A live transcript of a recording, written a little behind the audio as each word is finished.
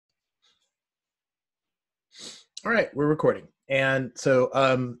All right, we're recording. And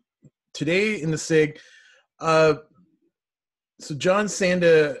so today in the SIG, uh, so John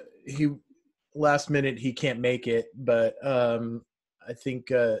Sanda, he last minute he can't make it, but I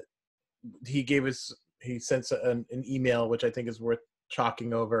think he sent an email which I think is worth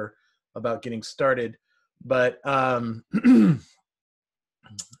chalking over about getting started. But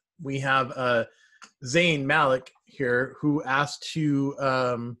we have Zain Malik here who asked to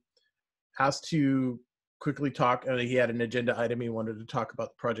quickly talk. He had an agenda item. He wanted to talk about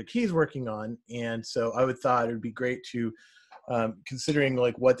the project he's working on, and so I thought it would be great to, considering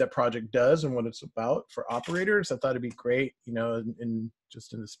like what that project does and what it's about for operators. I thought it'd be great, in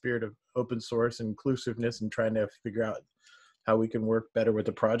just in the spirit of open source and inclusiveness and trying to figure out how we can work better with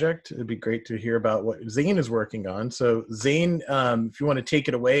the project. It'd be great to hear about what Zain is working on. So Zain, if you want to take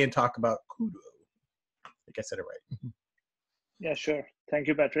it away and talk about Kudo. I think I said it right. Yeah, sure. Thank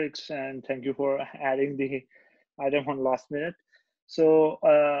you, Patrick, and thank you for adding the item on last minute. So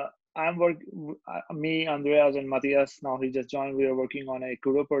me, Andreas, and Matthias. Now he just joined. We are working on a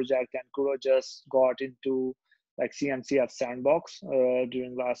Kudo project, and Kudo just got into like CNCF sandbox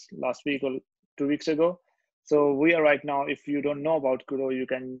during last week or 2 weeks ago. So we are right now. If you don't know about Kudo, you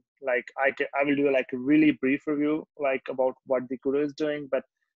can I will do like a really brief review like about what the Kudo is doing, but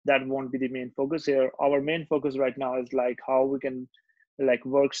that won't be the main focus here. Our main focus right now is like how we can like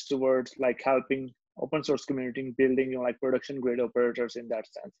works towards like helping open source community building like production grade operators in that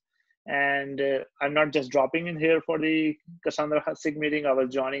sense. And I'm not just dropping in here for the Cassandra SIG meeting. I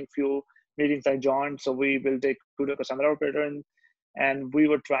was joining few meetings I joined. So we will take Kudo Cassandra operator and we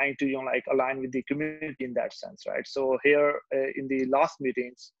were trying to like align with the community in that sense, right? So here in the last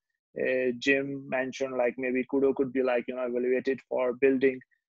meetings, Jim mentioned like maybe Kudo could be like evaluated for building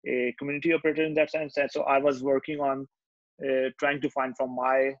a community operator in that sense. And so I was working on trying to find from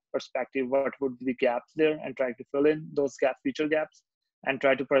my perspective what would be the gaps there and trying to fill in those feature gaps and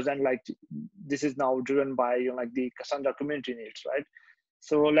try to present like this is now driven by like the Cassandra community needs, right?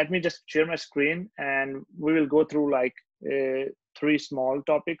 So let me just share my screen and we will go through like 3 small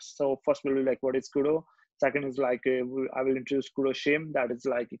topics. So first will be like what is Kudo. Second is like I will introduce Kudo Shim, that is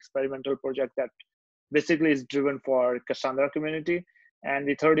like experimental project that basically is driven for Cassandra community. And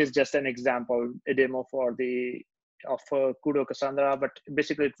the third is just an example, a demo for Kudo Cassandra, but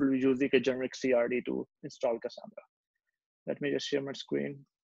basically it will use like a generic CRD to install Cassandra. Let me just share my screen.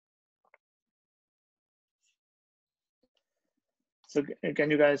 So can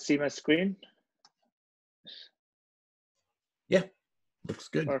you guys see my screen? Yeah, looks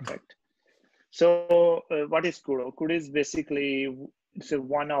good. Perfect. So what is Kudo? Kudo is basically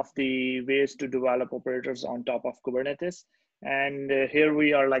one of the ways to develop operators on top of Kubernetes. And here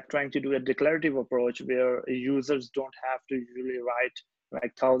we are like trying to do a declarative approach where users don't have to usually write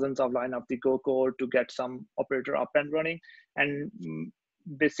like thousands of lines of the Go code to get some operator up and running. And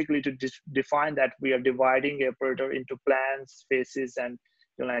basically to define that, we are dividing the operator into plans, phases, and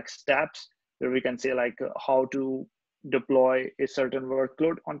like steps where we can say like how to deploy a certain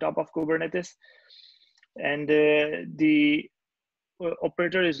workload on top of Kubernetes. And the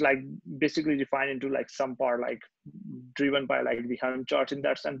operator is like basically defined into like some part like driven by like the Helm charts in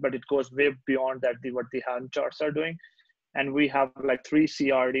that sense, but it goes way beyond that what the Helm charts are doing. And we have like 3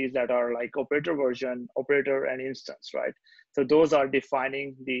 CRDs that are like operator version, operator, and instance, right? So those are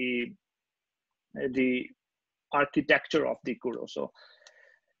defining the architecture of the Kudo. So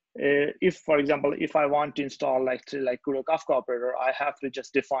if, for example, if I want to install like Kudo Kafka operator, I have to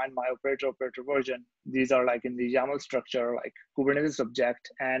just define my operator version. These are like in the YAML structure, like Kubernetes object.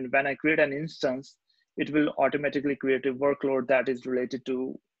 And when I create an instance, it will automatically create a workload that is related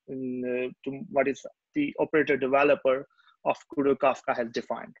to what is the operator developer of Kudo Kafka has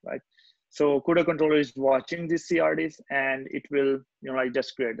defined, right? So Kudo controller is watching these CRDs and it will like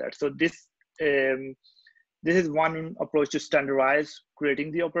just create that. So this is one approach to standardize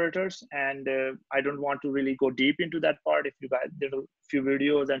creating the operators. And I don't want to really go deep into that part. If you guys, there are a few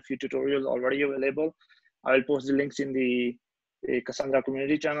videos and few tutorials already available. I will post the links in the Cassandra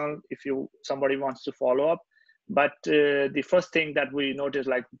community channel if somebody wants to follow up. But the first thing that we noticed,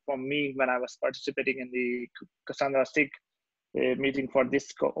 like for me, when I was participating in the Cassandra SIG meeting for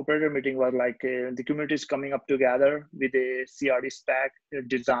this operator meeting, was like the community is coming up together with a CRD spec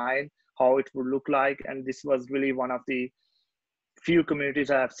design, how it would look like. And this was really one of the few communities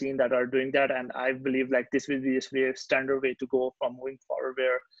I have seen that are doing that. And I believe like this will be a standard way to go from moving forward,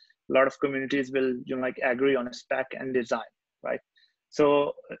 where a lot of communities will like agree on a spec and design, right?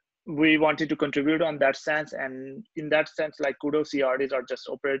 So we wanted to contribute on that sense. And in that sense, like Kudo CRDs are just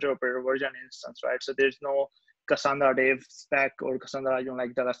operator version instance, right? So there's no Cassandra dev spec or Cassandra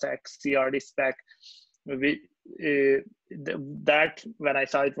like DataStax CRD spec. we that when I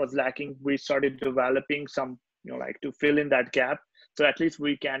saw it was lacking, we started developing some, like to fill in that gap. So at least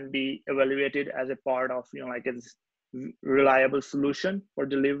we can be evaluated as a part of, like a reliable solution for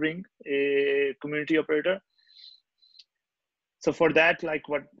delivering a community operator. So for that, like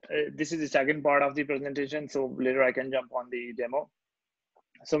what this is the second part of the presentation. So later I can jump on the demo.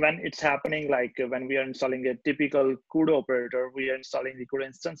 So when it's happening, like when we are installing a typical Kudo operator, we are installing the Kudo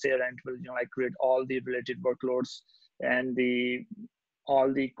instance here, and it will like create all the related workloads and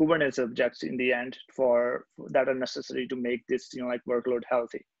all the Kubernetes objects in the end for that are necessary to make this like workload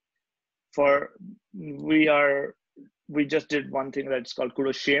healthy. We just did one thing that's called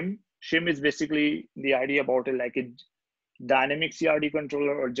Kudo shim. Shim is basically the idea about it like a dynamic CRD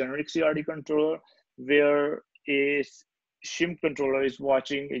controller or generic CRD controller, where a shim controller is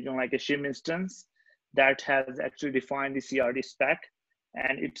watching like a shim instance that has actually defined the CRD spec,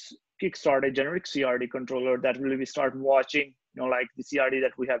 and it's kickstart a generic CRD controller that will start watching like the CRD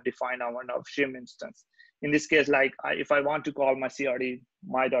that we have defined on our shim instance. In this case, like if I want to call my CRD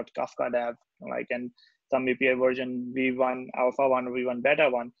my.kafka dev, like, and some API version v1 alpha 1 or v1 beta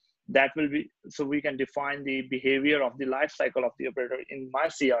 1, that will be, so we can define the behavior of the life cycle of the operator in my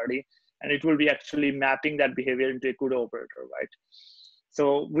CRD, and it will be actually mapping that behavior into a Kudo operator, right?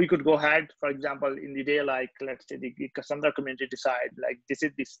 So we could go ahead, for example, in the day, like let's say the Cassandra community decide like this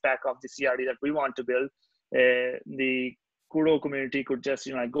is the spec of the CRD that we want to build. The Kudo community could just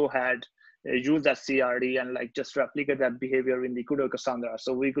go ahead, use that CRD and like just replicate that behavior in the Kudo Cassandra.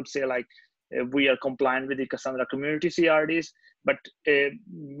 So we could say like we are compliant with the Cassandra community CRDs, but a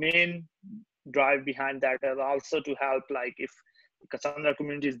main drive behind that is also to help, like if the Cassandra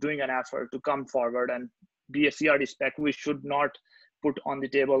community is doing an effort to come forward and be a CRD spec, we should not put on the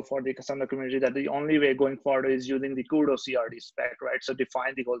table for the Cassandra community that the only way going forward is using the Kudo CRD spec, right? So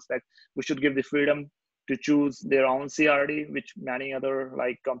define the whole spec. We should give the freedom to choose their own CRD, which many other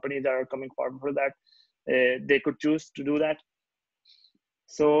like companies that are coming forward for that, they could choose to do that.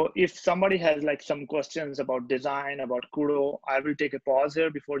 So if somebody has like some questions about design, about Kudo, I will take a pause here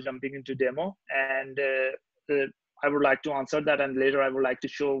before jumping into demo, and I would like to answer that, and later I would like to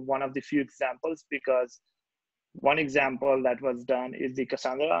show one of the few examples, because one example that was done is the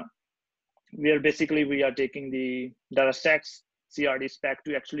Cassandra, where basically we are taking the DataStax CRD spec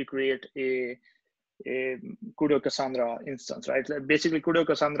to actually create a Kudo Cassandra instance, right? Basically, Kudo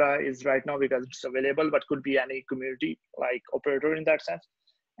Cassandra is right now because it's available, but could be any community like operator in that sense.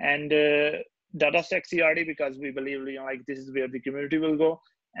 And DataStax CRD, because we believe like this is where the community will go.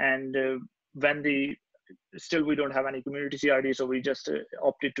 And when still we don't have any community CRD, so we just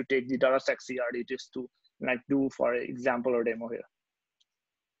opted to take the DataStax CRD just to like do for an example or demo here.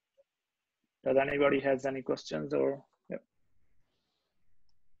 Does anybody has any questions or?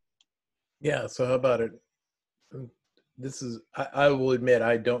 Yeah, so how about it? This is, I will admit,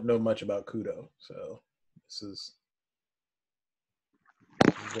 I don't know much about Kudo, so this is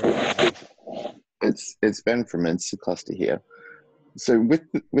very it's Ben from Insta Cluster here. So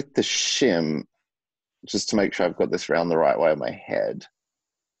with the shim, just to make sure I've got this around the right way in my head,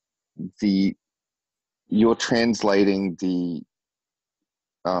 you're translating the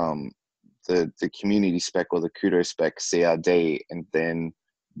community spec or the Kudo spec CRD, and then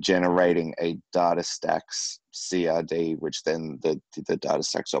generating a DataStax CRD, which then the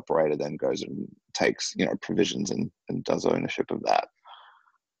DataStax operator then goes and takes provisions and does ownership of that,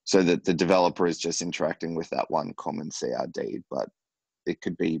 so that the developer is just interacting with that one common CRD, but it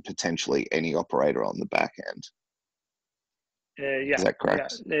could be potentially any operator on the back end. Yeah, is that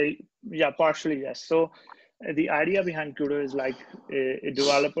correct? Yeah, partially yes. So the idea behind Kudo is like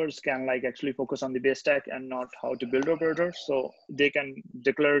developers can like actually focus on the base stack and not how to build operators. So they can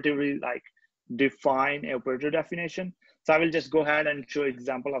declaratively like define an operator definition. So I will just go ahead and show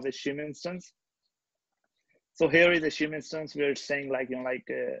example of a shim instance. So here is a shim instance where it's saying like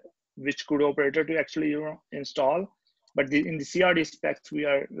which Kudo operator to actually install. But in the CRD specs, we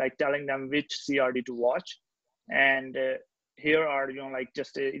are like telling them which CRD to watch. And here are like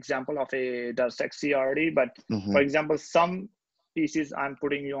just an example of a DataStax CRD. But for example, some pieces I'm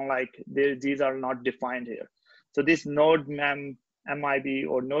putting like these are not defined here. So this node MIB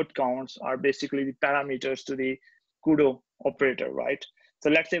or node counts are basically the parameters to the Kudo operator, right? So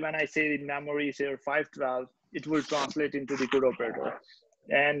let's say when I say the memory is here 512, it will translate into the Kudo operator.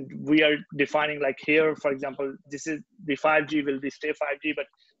 And we are defining like here, for example, this is the 5G will be stay 5G, but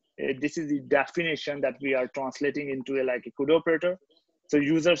this is the definition that we are translating into like a Kudo operator. So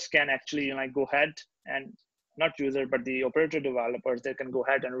users can actually like go ahead, and not user, but the operator developers, they can go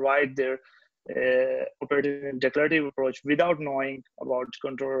ahead and write their operating in declarative approach without knowing about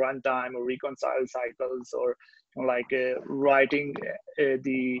control runtime or reconcile cycles or writing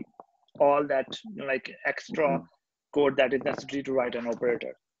all that like extra code that is necessary to write an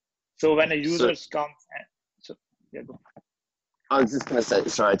operator. So when a user comes, so yeah, go. I was just going to say,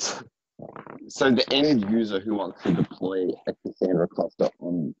 sorry. So the end user who wants to deploy a Cassandra cluster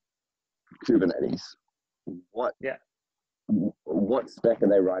on Kubernetes, what spec are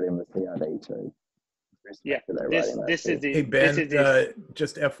they writing the CRD to? Yeah, this is the. Hey Ben, this is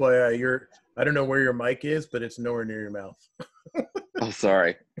just FYI, I don't know where your mic is, but it's nowhere near your mouth. Oh,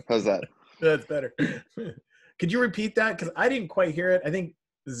 sorry. How's that? That's better. Could you repeat that? Because I didn't quite hear it. I think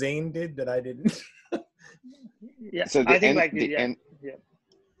Zain did, but I didn't. Yeah, so I think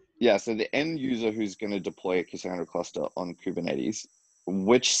so the end user who's going to deploy a Cassandra cluster on Kubernetes,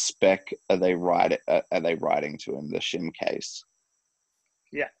 which spec are they writing to in the shim case?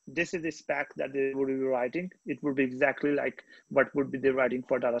 Yeah, this is the spec that they would be writing. It would be exactly like what would be they writing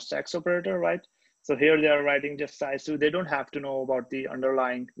for DataStax operator, right? So here they are writing just size 2. They don't have to know about the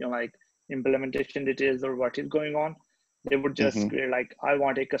underlying, like implementation details or what is going on. They would just create like, I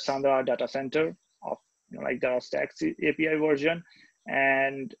want a Cassandra data center of like DataStax API version,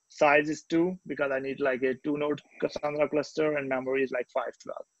 and size is 2 because I need like a 2-node Cassandra cluster and memory is like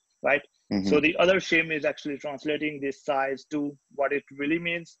 512, right? So the other shim is actually translating this size to what it really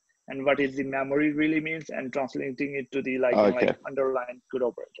means and what is the memory really means and translating it to the like underlying Kudo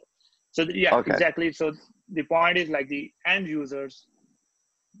operator. So exactly. So the point is like the end users,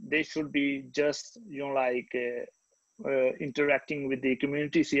 they should be just interacting with the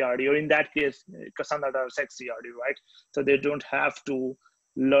community CRD, or in that case Cassandra DataStax CRD, right? So they don't have to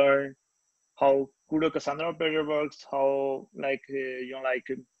learn how Kudo Cassandra operator works, how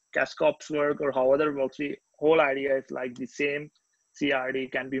Cascops work, or how other works. The whole idea is like the same CRD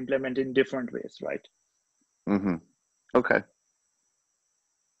can be implemented in different ways, right? Okay.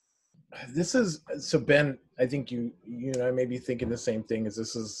 This is so Ben. I think you and I may be thinking the same thing.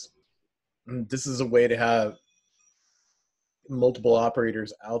 This is a way to have multiple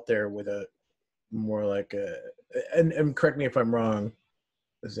operators out there with a more like a, and correct me if I'm wrong,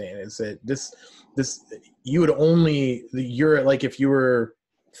 Zain, is that this you would only, you're like, if you were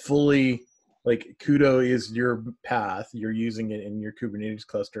fully like Kudo is your path, you're using it in your Kubernetes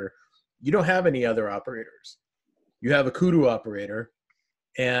cluster, you don't have any other operators. You have a Kudo operator,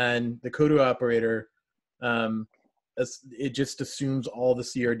 and the Kudo operator, it just assumes all the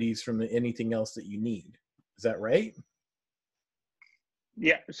CRDs from anything else that you need. Is that right?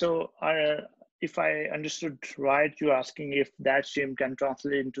 Yeah. So if I understood right, you're asking if that shim can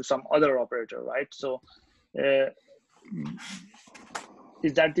translate into some other operator, right? So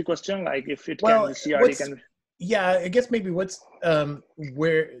is that the question? Like if it can, the CRD can. Yeah, I guess maybe what's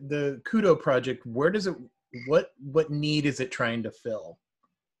where the Kudo project, where does it, what need is it trying to fill?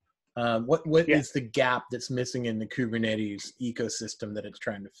 What is the gap that's missing in the Kubernetes ecosystem that it's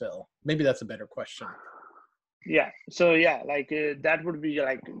trying to fill? Maybe that's a better question. Yeah. So that would be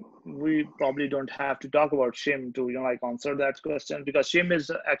like, we probably don't have to talk about shim to answer that question, because shim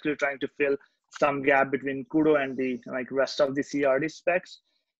is actually trying to fill some gap between Kudo and the rest of the CRD specs.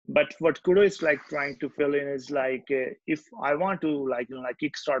 But what Kudo is trying to fill in is if I want to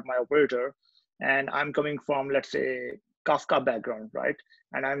kickstart my operator, and I'm coming from, let's say, Kafka background, right?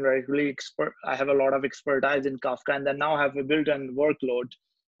 And I'm really expert. I have a lot of expertise in Kafka, and then now I have a built-in workload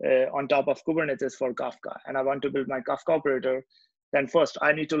on top of Kubernetes for Kafka, and I want to build my Kafka operator. Then first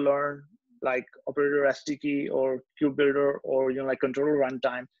I need to learn operator SDK or kubebuilder or controller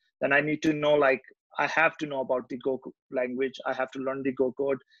runtime. Then I need to know I have to know about the Go language. I have to learn the Go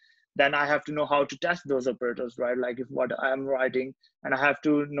code. Then I have to know how to test those operators, right? Like if what I am writing, and I have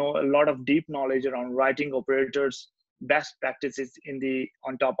to know a lot of deep knowledge around writing operators, best practices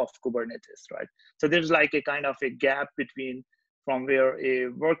on top of Kubernetes, right? So there's a kind of a gap between from where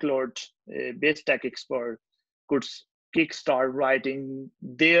a workload, a base tech expert could kickstart writing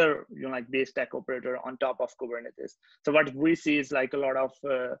their base tech operator on top of Kubernetes. So what we see is a lot of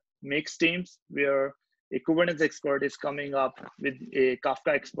mixed teams where a Kubernetes expert is coming up with a Kafka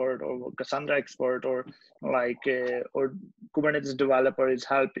expert or Cassandra expert, or or Kubernetes developer is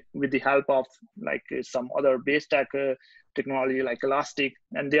with the help of some other base tech technology like Elastic,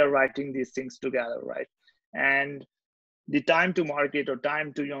 and they are writing these things together, right? And the time to market or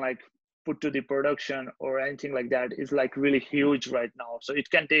time to put to the production or anything like that is really huge right now. So it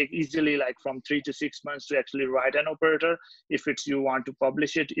can take easily from 3 to 6 months to actually write an operator if it's you want to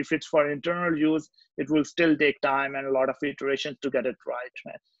publish it. If it's for internal use, it will still take time and a lot of iterations to get it right,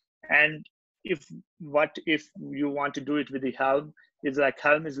 man. And if you want to do it with the Helm, is like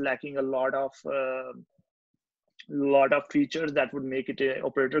Helm is lacking a lot of features that would make it a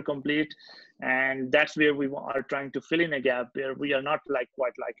operator complete, and that's where we are trying to fill in a gap where we are not like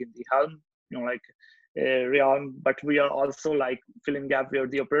quite like in the Helm, like realm, but we are also like filling gap where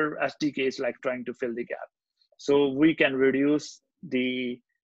the operator SDK is like trying to fill the gap, so we can reduce the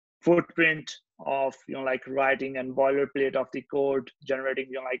footprint of like writing and boilerplate of the code,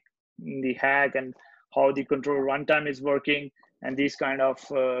 generating like the hack and how the control runtime is working, and these kind of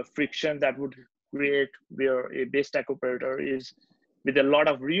friction that would create where a base stack operator is with a lot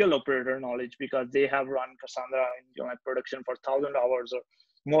of real operator knowledge, because they have run Cassandra in like production for 1,000 hours or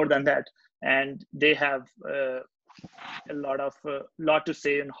more than that, and they have a lot to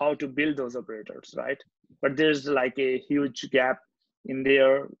say on how to build those operators, right? But there's like a huge gap in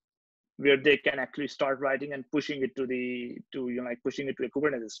there where they can actually start writing and pushing it to pushing it to a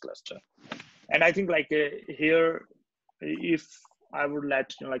Kubernetes cluster. And I think like here, if I would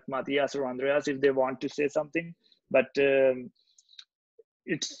let like Matthias or Andreas if they want to say something, but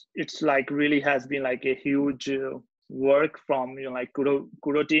it's like really has been like a huge work from like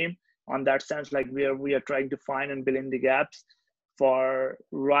Kudo team on that sense, like where we are trying to find and fill in the gaps for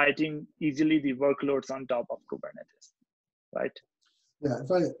writing easily the workloads on top of Kubernetes, right? Yeah,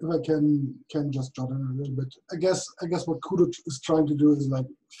 if I can just jot in a little bit, I guess what Kudo is trying to do is like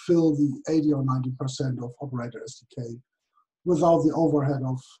fill the 80 or 90% of operator SDK without the overhead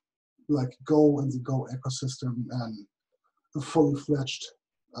of like Go and the Go ecosystem and a fully fledged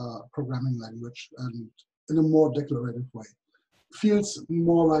programming language, and in a more declarative way. Feels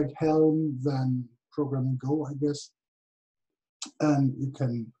more like Helm than programming Go, I guess, and you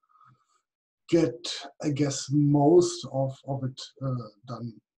can get, I guess, most of it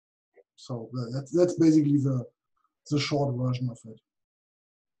done. So that's basically the short version of it.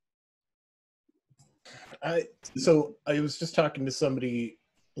 So I was just talking to somebody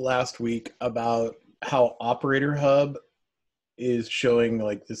last week about how Operator Hub is showing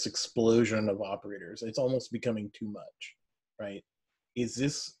like this explosion of operators. It's almost becoming too much, right? Is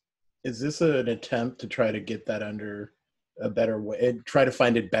this an attempt to try to get that under a better way, try to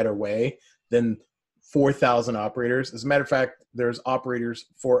find a better way than 4,000 operators? As a matter of fact, there's operators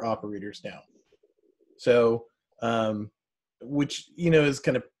for operators now. So, which, is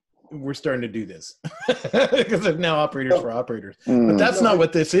kind of, we're starting to do this because there's now operators for operators, but that's not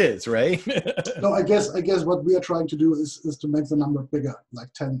what this is, right? No, I guess what we are trying to do is to make the number bigger,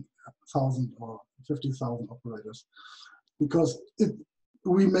 like 10,000 or 50,000 operators, because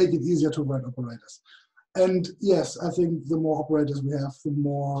we make it easier to write operators. And yes, I think the more operators we have, the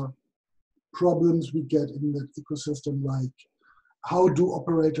more problems we get in the ecosystem, like how do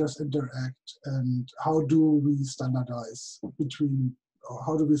operators interact and how do we standardize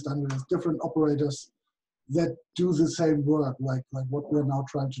different operators that do the same work, like what we're now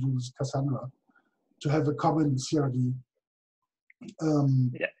trying to do with Cassandra, to have a common CRD.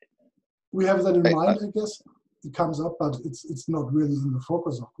 We have that in mind, I guess. It comes up, but it's not really in the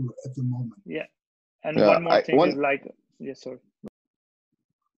focus of Kudo at the moment. Yeah, and one more thing is like, yes, sorry.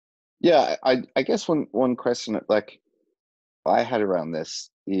 Yeah, I guess one question that like I had around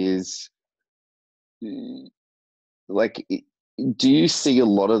this is like, do you see a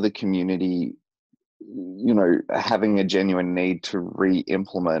lot of the community, having a genuine need to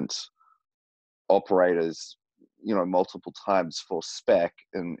re-implement operators, multiple times for spec?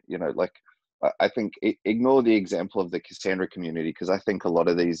 And, like, I think ignore the example of the Cassandra community, because I think a lot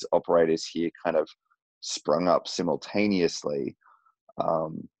of these operators here kind of sprung up simultaneously. I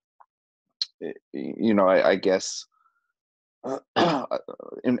guess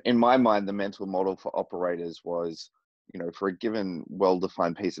in my mind, the mental model for operators was, for a given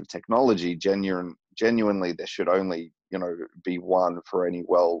well-defined piece of technology, genuinely there should only, be one for any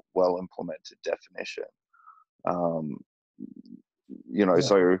well-implemented definition. So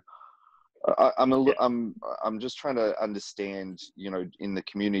I'm just trying to understand, in the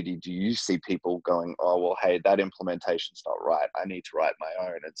community, do you see people going, oh, well, hey, that implementation's not right, I need to write my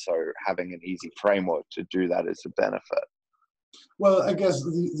own, and so having an easy framework to do that is a benefit? Well, I guess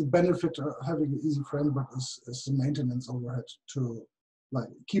the benefit of having an easy framework is the maintenance overhead, to like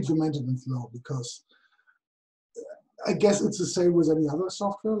keep the maintenance low, because I guess it's the same with any other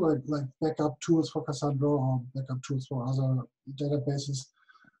software, like backup tools for Cassandra or backup tools for other databases.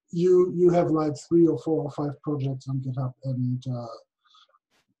 You have like 3 or 4 or 5 projects on GitHub, and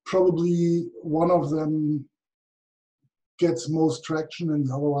probably one of them gets most traction and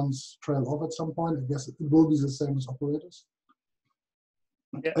the other ones trail off at some point. I guess it will be the same as operators.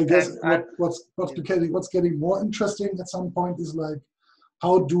 Yeah, I guess what's getting more interesting at some point is like,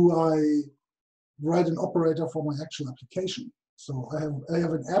 how do I write an operator for my actual application? So I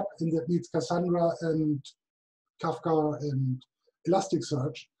have an app, and that needs Cassandra and Kafka and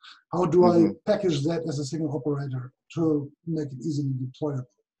Elasticsearch. How do I package that as a single operator to make it easily deployable?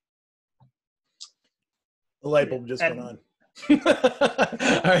 The light bulb just went on.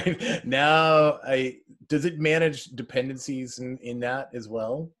 All right. Now, does it manage dependencies in that as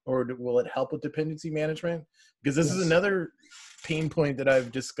well? Or will it help with dependency management? Because this is another pain point that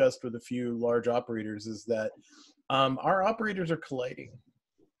I've discussed with a few large operators, is that our operators are colliding.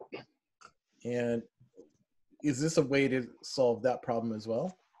 And is this a way to solve that problem as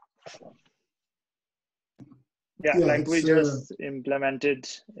well? Yeah, like we just implemented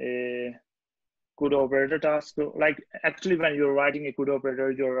a Kudo operator task. So like actually when you're writing a Kudo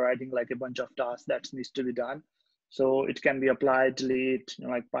operator, you're writing like a bunch of tasks that needs to be done. So it can be applied, delete,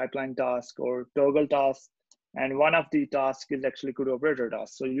 like pipeline task or toggle task. And one of the tasks is actually Kudo operator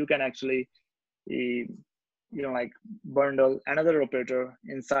task. So you can actually, like bundle another operator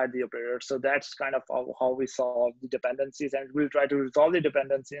inside the operator. So that's kind of how we solve the dependencies, and we'll try to resolve the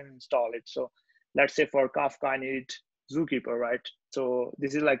dependency and install it. So let's say for Kafka, I need Zookeeper, right? So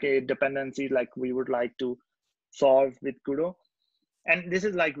this is like a dependency like we would like to solve with Kudo. And this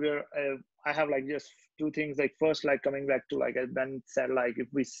is like where I have like just two things. Like first, like coming back to like Ben said, like if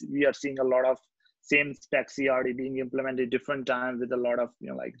we are seeing a lot of same spec CRD being implemented different times with a lot of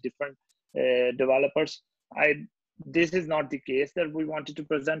like different developers. This is not the case that we wanted to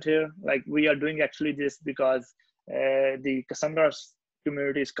present here. Like we are doing actually this because the Cassandra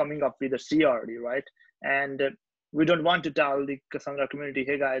community is coming up with a CRD, right? And we don't want to tell the Cassandra community,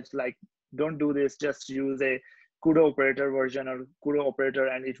 hey guys, like don't do this, just use a Kudo operator version or Kudo operator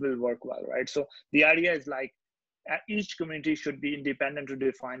and it will work well, right? So the idea is like each community should be independent to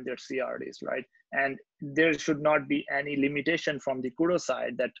define their CRDs, right? And there should not be any limitation from the Kudo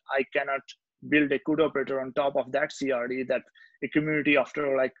side that I cannot build a Kudo operator on top of that CRD that a community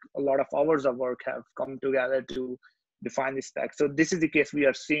after like a lot of hours of work have come together to define the spec. So this is the case we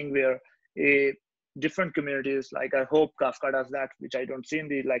are seeing where a different communities, like I hope Kafka does that, which I don't see in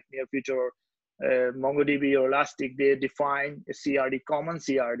the like near future, MongoDB or Elastic, they define a CRD, common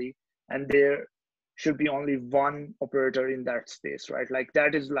CRD, and there should be only one operator in that space, right? Like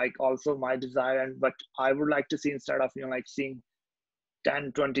that is like also my desire, and but I would like to see instead of like seeing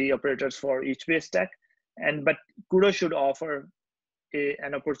 10, 20 operators for each base stack. And but Kudo should offer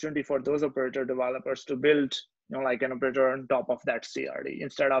an opportunity for those operator developers to build like an operator on top of that CRD,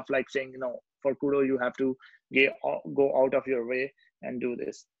 instead of like saying for Kudo you have to go out of your way and do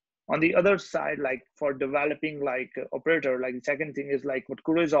this. On the other side, like for developing like operator, like the second thing is like what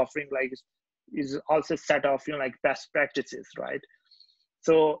Kudo is offering like is also set of like best practices, right?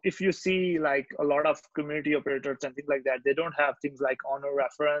 So if you see like a lot of community operators and things like that, they don't have things like honor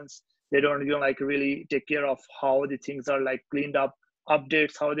reference. They don't like really take care of how the things are like cleaned up,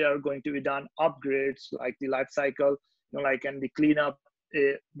 updates, how they are going to be done, upgrades, like the life cycle, like, and the cleanup.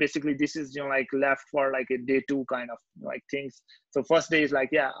 Basically this is like left for like a day two kind of like things. So first day is like,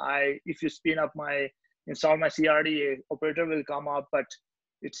 yeah, if you spin up install my CRD, operator will come up, but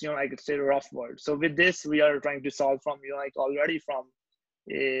it's like it's a rough world. So with this we are trying to solve from like already from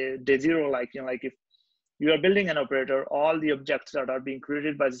day zero, like like if you are building an operator, all the objects that are being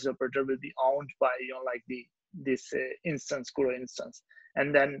created by this operator will be owned by like this instance, Kudo instance.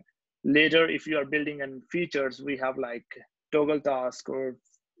 And then later if you are building in features, we have like toggle task or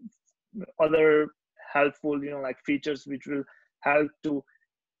other helpful like features which will help to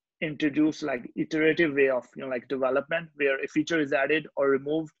introduce like iterative way of like development, where a feature is added or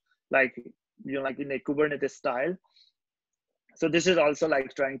removed like like in a Kubernetes style. So this is also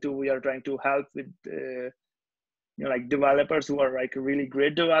like we are trying to help with like developers who are like really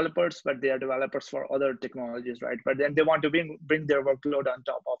great developers, but they are developers for other technologies, right? But then they want to bring their workload on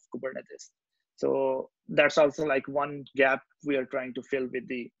top of Kubernetes. So that's also like one gap we are trying to fill with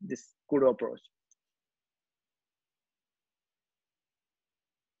this Kudo approach.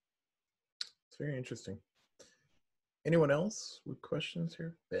 It's very interesting. Anyone else with questions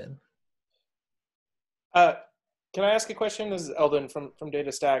here? Ben? Can I ask a question? This is Eldon from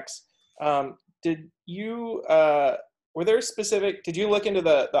DataStax. Did you, were there specific, did you look into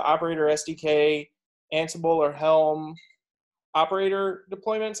the operator SDK, Ansible or Helm operator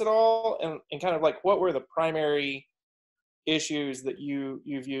deployments at all? And kind of like, what were the primary issues that you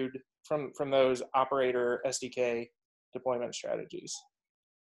viewed from those operator SDK deployment strategies?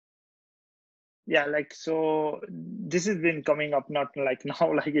 Yeah, like, so this has been coming up not like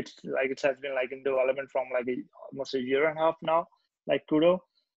now, like it has been like in development from like almost a year and a half now, like Kudo.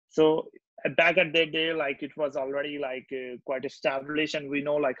 So back at that day, like it was already like quite established, and we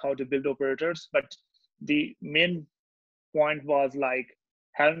know like how to build operators. But the main point was like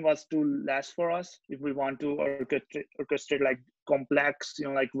Helm was too less for us if we want to orchestrate like complex,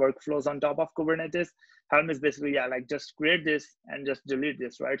 like workflows on top of Kubernetes. Helm is basically, yeah, like just create this and just delete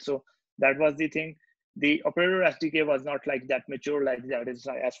this, right? So that was the thing. The operator SDK was not like that mature like that is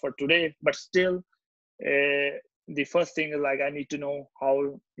as for today, but still, the first thing is like I need to know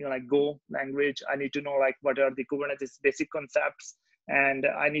how like Go language. I need to know like what are the Kubernetes basic concepts, and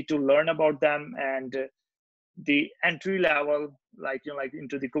I need to learn about them. And the entry level, like like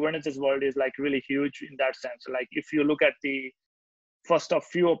into the Kubernetes world is like really huge in that sense. Like if you look at the first of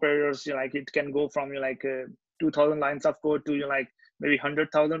few operators, like it can go from 2,000 lines of code to like maybe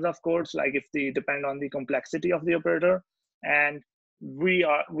 100,000 of codes, like if they depend on the complexity of the operator. And we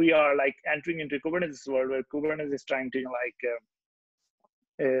are like entering into Kubernetes world where Kubernetes is trying to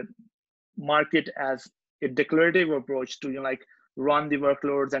market as a declarative approach to like run the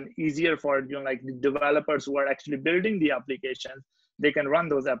workloads, and easier for like the developers who are actually building the applications. They can run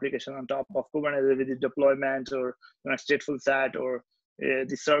those applications on top of Kubernetes with the deployment or stateful set or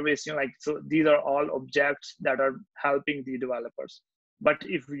the service. Like so, these are all objects that are helping the developers. But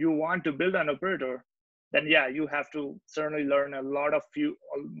if you want to build an operator, then yeah, you have to certainly learn a lot of few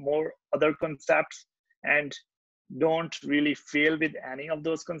more other concepts, and don't really fail with any of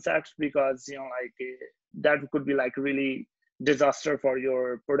those concepts, because like that could be like really disaster for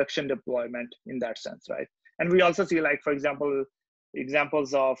your production deployment in that sense, right? And we also see like, for example,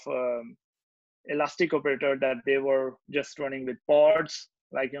 examples of elastic operator that they were just running with pods,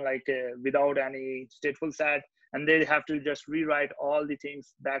 like without any stateful set, and they have to just rewrite all the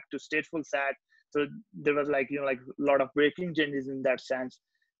things back to stateful set. So there was like like a lot of breaking changes in that sense.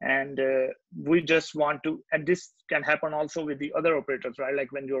 And we just want to, and this can happen also with the other operators, right?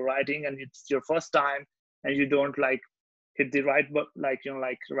 Like when you're writing and it's your first time and you don't like hit the right, but like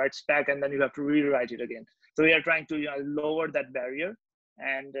right spec, and then you have to rewrite it again. So we are trying to lower that barrier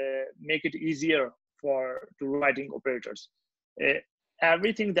and make it easier to writing operators.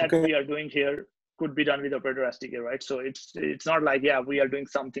 Everything that we are doing here could be done with operator SDK, right? So it's not like, yeah, we are doing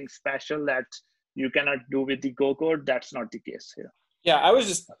something special that you cannot do with the Go code. That's not the case here. Yeah, I was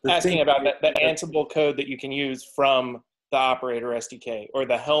just asking about the Ansible code that you can use from the operator SDK, or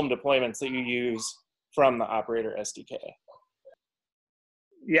the Helm deployments that you use from the operator SDK.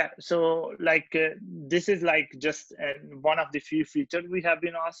 Yeah, so like this is like just one of the few features we have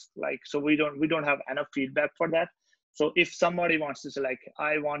been asked. Like, so we don't have enough feedback for that. So if somebody wants to say like,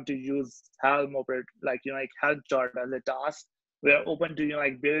 I want to use Helm operator, like like Helm chart as a task, we are open to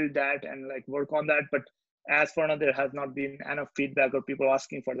like build that and like work on that. But as for now, there has not been enough feedback or people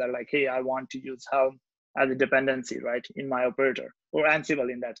asking for that. Like, hey, I want to use Helm as a dependency, right, in my operator, or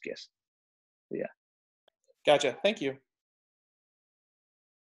Ansible in that case. So, yeah. Gotcha. Thank you.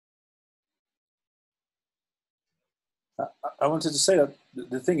 I wanted to say that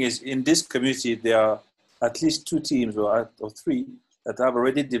the thing is, in this community, there are at least 2 teams or 3 that have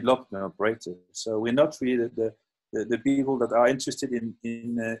already developed an operator. So we're not really the people that are interested in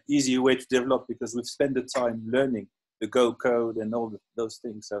an easy way to develop, because we've spent the time learning the Go code and all those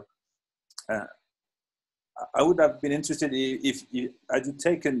things. So I would have been interested if I'd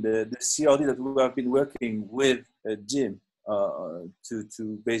taken the CRD that we have been working with Jim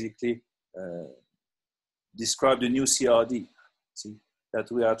to basically describe the new CRD, see, that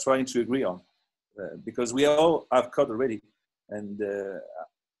we are trying to agree on, because we all have code already. And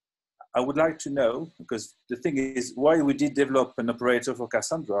I would like to know, because the thing is, why we did develop an operator for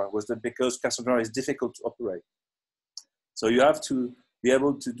Cassandra was that because Cassandra is difficult to operate. So you have to be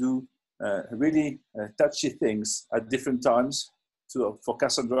able to do really touchy things at different times for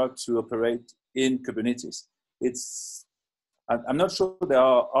Cassandra to operate in Kubernetes. I'm not sure there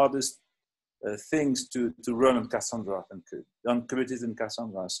are other things to run on Cassandra and on Kubernetes and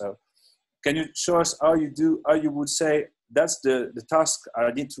Cassandra. So can you show us how you would say that's the task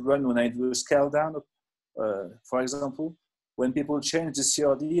I need to run when I do a scale down, for example, when people change the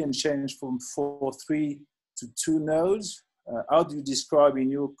CRD and change from 4.3 to 2 nodes, how do you describe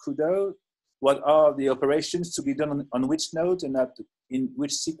in your Kudo what are the operations to be done on which node and in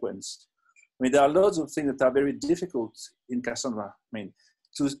which sequence? I mean, there are lots of things that are very difficult in Cassandra. I mean,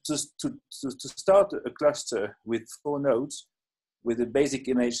 to start a cluster with 4 nodes with a basic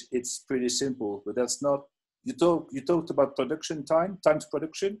image, it's pretty simple, but that's not. You talked about production time to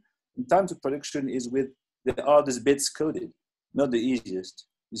production. And time to production is with the hardest bits coded, not the easiest.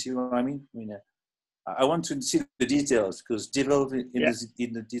 You see what I mean? I want to see the details, because developing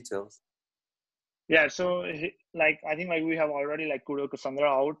in the details. Yeah, so like I think like we have already like Kudo Cassandra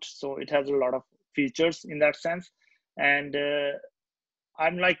out, so it has a lot of features in that sense. And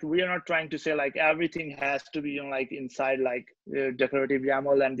I'm like, we are not trying to say like everything has to be, like inside like declarative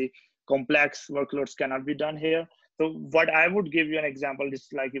YAML and the complex workloads cannot be done here. So what I would give you an example is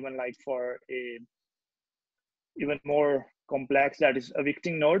like even like for a even more complex, that is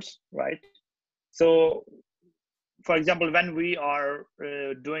evicting nodes, right? So for example, when we are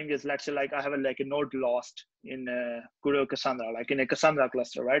doing is, let's say like I have like a node lost in Kudo Cassandra, like in a Cassandra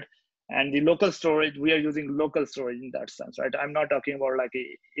cluster, right? And the local storage, we are using local storage in that sense, right? I'm not talking about like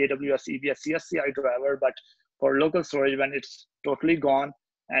a AWS EBS CSCI driver, but for local storage, when it's totally gone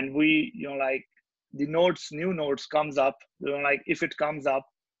and we, like the nodes, new nodes comes up, like if it comes up,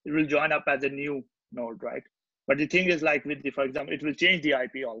 it will join up as a new node, right? But the thing is like with the, for example, it will change the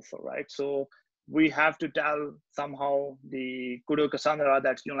IP also, right? So we have to tell somehow the Kudo Cassandra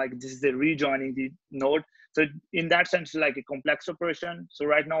that, like this is the rejoining the node. So in that sense, like a complex operation. So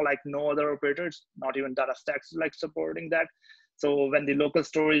right now, like no other operators, not even DataStax, like supporting that. So when the local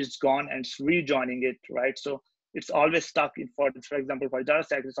storage is gone and it's rejoining it, right? So it's always stuck in, for example, for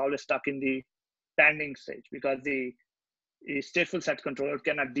DataStax, it's always stuck in the pending stage because the stateful set controller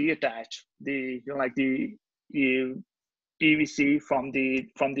cannot detach the, like the PVC from the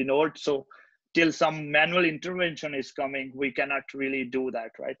node. So till some manual intervention is coming, we cannot really do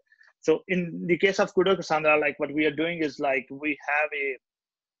that, right? So in the case of Kudo Cassandra, like what we are doing is like we have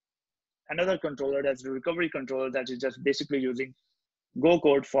another controller that's the recovery controller that is just basically using Go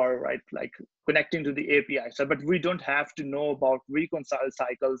code for, right, like connecting to the API. So, but we don't have to know about reconcile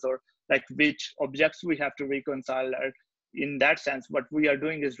cycles or like which objects we have to reconcile in that sense. What we are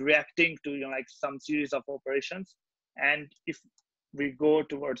doing is reacting to, like some series of operations. And if we go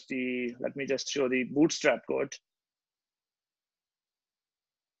towards the, let me just show the bootstrap code.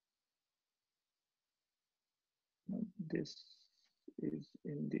 This is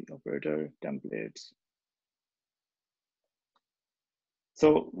in the operator templates.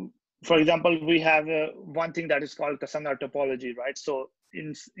 So for example, we have one thing that is called Cassandra topology, right? So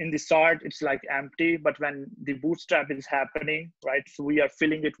in the start, it's like empty, but when the bootstrap is happening, right? So we are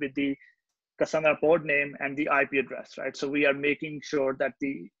filling it with the Cassandra port name and the IP address, right? So we are making sure that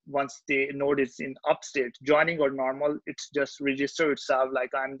once the node is in upstate, joining or normal, it's just register itself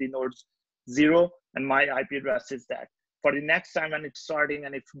like I'm the node 0 and my IP address is that. For the next time when it's starting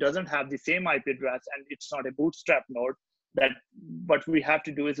and it doesn't have the same IP address and it's not a bootstrap node, that what we have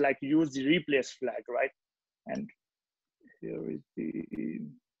to do is like use the replace flag, right? And here is the,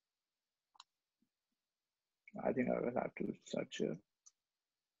 I think I will have to search here.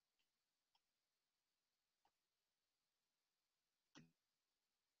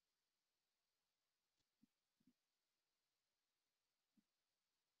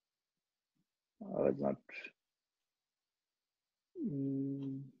 I was not.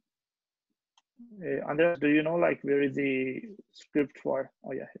 Andreas, do you know like where is the script for?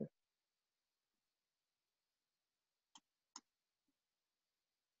 Oh yeah, here.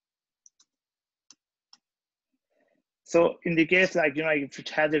 So in the case like, if it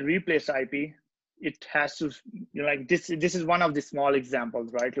has a replace IP, it has to, like this is one of the small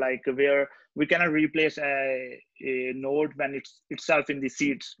examples, right? Like where we cannot replace a node when it's itself in the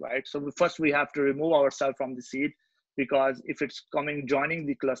seeds, right? So first we have to remove ourselves from the seed, because if it's joining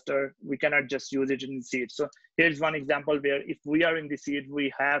the cluster, we cannot just use it in the seed. So here's one example where if we are in the seed,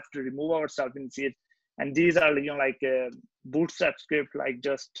 we have to remove ourselves in the seed. And these are, like a bootstrap script, like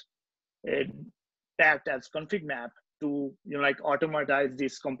just tagged as config map to, like automatize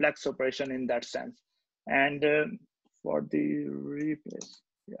this complex operation in that sense. And for the replace,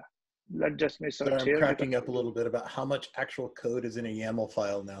 yeah, let's just search Sorry, I'm here. cracking up a little bit about how much actual code is in a YAML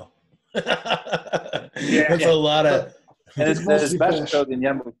file now. Yeah, that's a lot of. And there's bash code in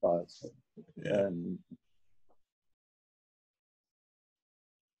YAML files. Yeah.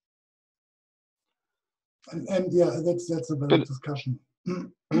 And yeah, that's a better discussion.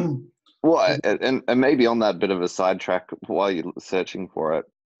 Well, and maybe on that bit of a sidetrack while you're searching for it,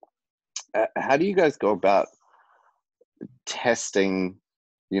 how do you guys go about testing,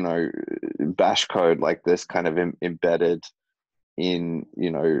 bash code like this kind of embedded in,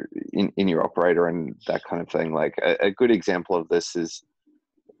 in your operator and that kind of thing? Like a good example of this is,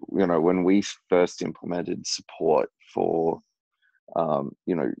 when we first implemented support for,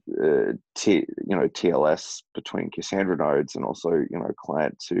 TLS between Cassandra nodes and also,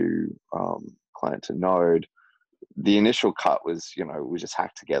 client to node. The initial cut was, we just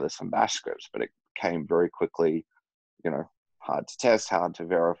hacked together some bash scripts, but it came very quickly, hard to test, hard to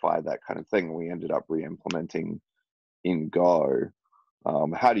verify, that kind of thing. We ended up re-implementing in Go.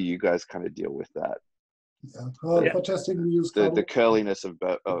 How do you guys kind of deal with that? Yeah. For testing, we use the curliness of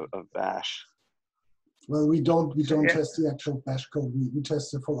bash. Well, we don't test the actual bash code. We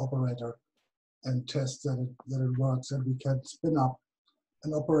test the full operator and test that it works, and we can spin up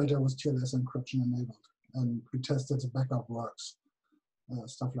an operator with TLS encryption enabled, and we test that the backup works,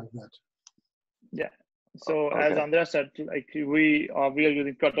 stuff like that. Yeah. So Okay. as Andreas said, like we are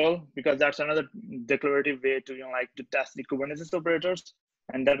using Kudo because that's another declarative way to to test the Kubernetes operators,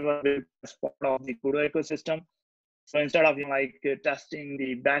 and that was the part of the Kudo ecosystem. So instead of testing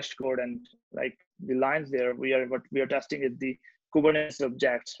the bash code and like the lines there, what we are testing is the Kubernetes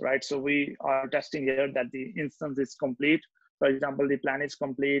objects, right? So we are testing here that the instance is complete. For example, the plan is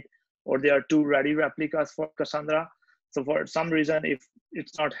complete, or there are 2 ready replicas for Cassandra. So for some reason, if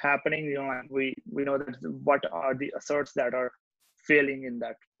it's not happening, we know that what are the asserts that are failing in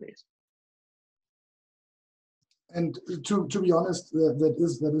that place. And to be honest,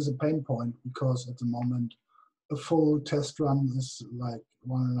 that is a pain point, because at the moment a full test run is like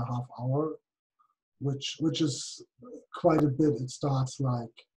 1.5 hours, which is quite a bit. It starts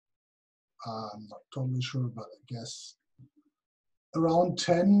like, I'm not totally sure, but I guess around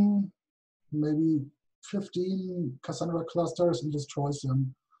 10, maybe 15 Cassandra clusters and destroys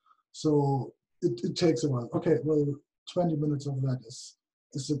them. So it takes a while. Okay, well, 20 minutes of that is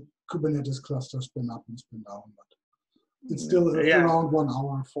a Kubernetes cluster spin up and spin down, but it's still around 1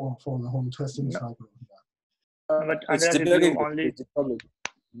 hour for the whole testing cycle. But It's Andreas, debugging only is the problem.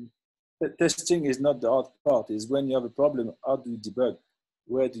 The testing is not the hard part. Is when you have a problem, how do you debug?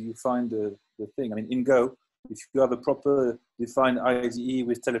 Where do you find the thing? I mean, in Go, if you have a proper defined IDE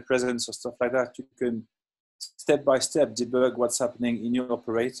with telepresence or stuff like that, you can step by step debug what's happening in your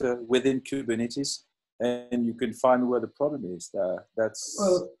operator within Kubernetes, and you can find where the problem is. That's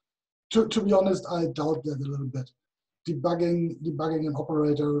well, to be honest, I doubt that a little bit. Debugging an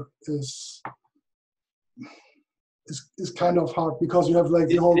operator is kind of hard, because you have like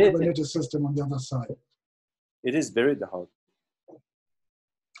the whole Kubernetes system on the other side. It is very hard.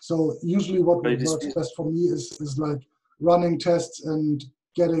 So usually what works best for me is like running tests and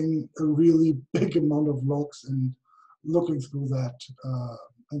getting a really big amount of logs and looking through that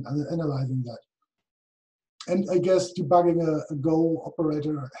and analyzing that. And I guess debugging a Go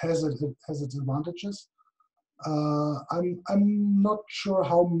operator has its advantages. I'm not sure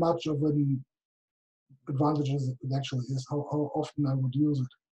how much of an advantage it actually is, how often I would use it.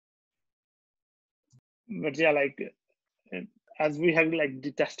 But yeah, like as we have like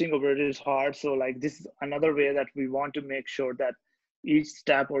the testing operator is hard, so like this is another way that we want to make sure that each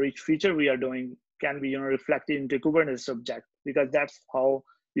step or each feature we are doing can be reflected into Kubernetes object, because that's how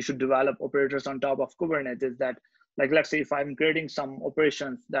you should develop operators on top of Kubernetes. That like, let's say if I'm creating some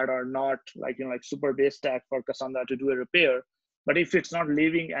operations that are not like like super base stack for Cassandra to do a repair, but if it's not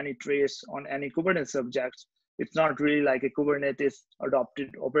leaving any trace on any Kubernetes objects, it's not really like a Kubernetes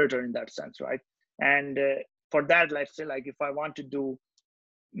adopted operator in that sense, right? And for that, let's say like if I want to do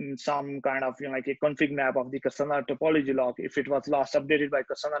some kind of like a config map of the Cassandra topology log, if it was last updated by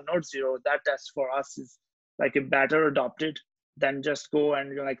Cassandra node 0, that test for us is like a better adopted than just go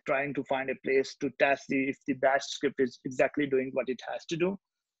and like trying to find a place to test if the bash script is exactly doing what it has to do.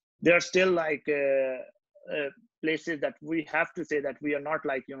 There are still like places that we have to say that we are not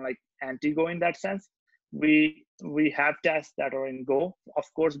like like anti-Go in that sense. We have tests that are in Go, of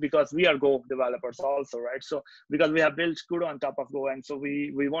course, because we are Go developers also, right? So because we have built Kudo on top of Go, and so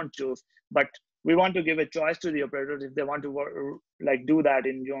we won't choose, but we want to give a choice to the operators if they want to work, like do that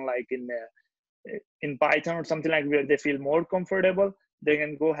in like in Python or something like where they feel more comfortable. They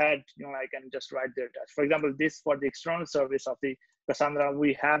can go ahead like and just write their test. For example, this for the external service of the Cassandra,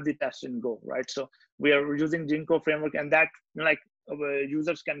 we have the test in Go, right? So we are using Jinko framework, and that like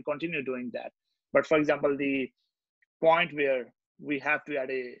users can continue doing that. But for example, the point where we have to add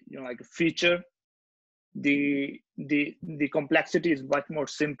a like a feature, the complexity is much more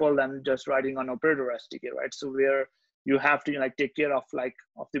simple than just writing on operator SDK, right? So where you have to like take care of like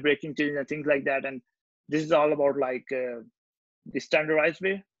of the breaking change and things like that. And this is all about like the standardized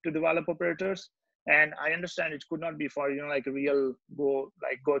way to develop operators. And I understand it could not be for like a real Go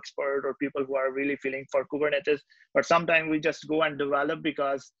expert or people who are really feeling for Kubernetes, but sometimes we just go and develop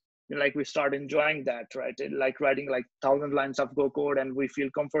because like we start enjoying that, right? Like writing like 1,000 lines of Go code, and we feel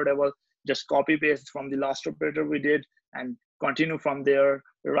comfortable just copy paste from the last operator we did and continue from there,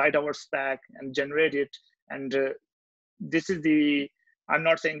 write our spec and generate it. And this is I'm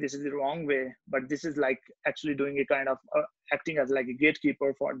not saying this is the wrong way, but this is like actually doing a kind of acting as like a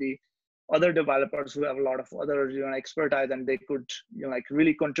gatekeeper for the other developers who have a lot of other expertise, and they could like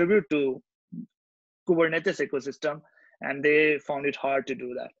really contribute to Kubernetes ecosystem, and they found it hard to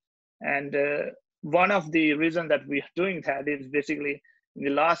do that. And one of the reasons that we're doing that is basically in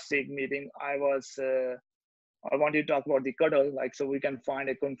the last SIG meeting, I wanted to talk about the cuddle, like, so we can find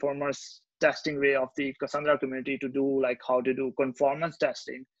a conformance testing way of the Cassandra community to do like how to do conformance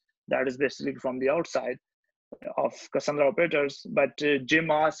testing. That is basically from the outside of Cassandra operators. But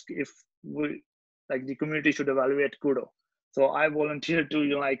Jim asked if we, like, the community should evaluate Kudo. So I volunteered to,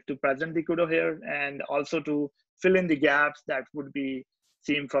 like, to present the Kudo here and also to fill in the gaps that would be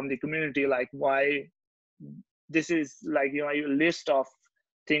seen from the community, like why this is like, a list of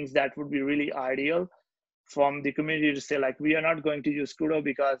things that would be really ideal from the community to say, like, we are not going to use Kudo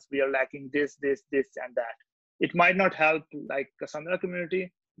because we are lacking this, this, this, and that. It might not help like Cassandra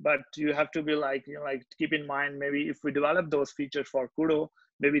community, but you have to be like, like keep in mind, maybe if we develop those features for Kudo,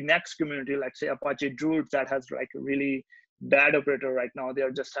 maybe next community, like say Apache Druid that has like a really bad operator right now, they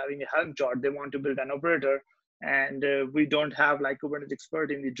are just having a Helm chart, they want to build an operator, and we don't have like Kubernetes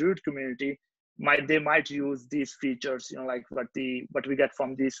expert in the Druid community, they might use these features, like what we get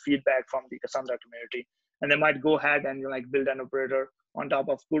from these feedback from the Cassandra community, and they might go ahead and like build an operator on top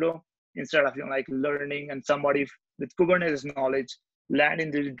of Kudo instead of like learning, and somebody with Kubernetes knowledge land in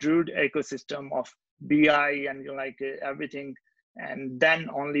the Druid ecosystem of BI and like everything, and then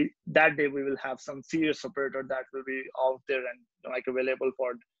only that day we will have some serious operator that will be out there and like available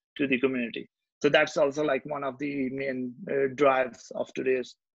to the community. So that's also like one of the main drives of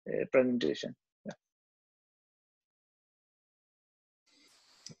today's presentation. Yeah.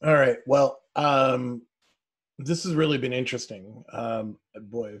 All right. Well, this has really been interesting.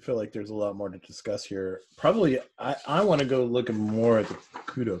 Boy, I feel like there's a lot more to discuss here. Probably, I want to go look more at the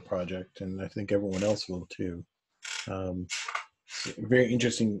Kudo project, and I think everyone else will too. Very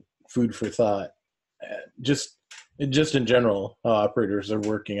interesting food for thought. Just in general, how operators are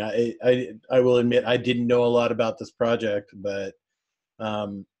working. I will admit I didn't know a lot about this project, but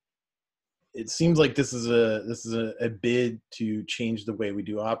it seems like this is a bid to change the way we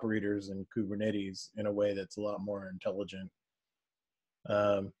do operators in Kubernetes in a way that's a lot more intelligent,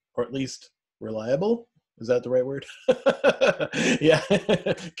 or at least reliable. Is that the right word? Yeah,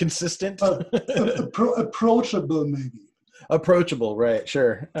 consistent. Approachable, maybe. Approachable, right?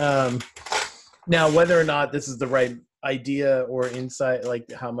 Sure. Now, whether or not this is the right idea or insight,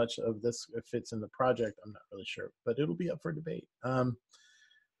 like how much of this fits in the project, I'm not really sure, but it'll be up for debate.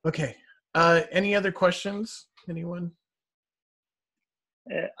 Okay. Any other questions? Anyone?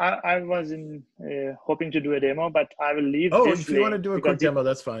 I was hoping to do a demo, but I will leave. Oh, this if you want to do a quick demo,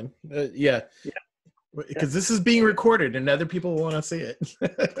 that's fine. Yeah. Because this is being recorded and other people want to see it.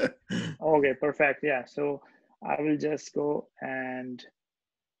 Okay, perfect. Yeah. So I will just go and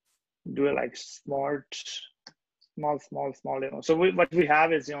do a like small demo. So what we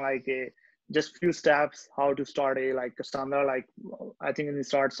have is, like just few steps how to start a like Cassandra. Like I think in the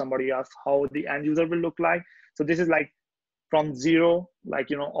start somebody asked how the end user will look like. So this is like from zero, like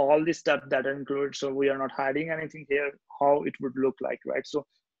all the steps that are included. So we are not hiding anything here. How it would look like, right? So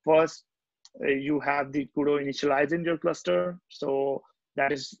first, you have the Kudo initialized in your cluster. So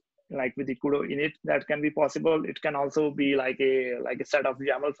that is like with the Kudo init that can be possible. It can also be like a set of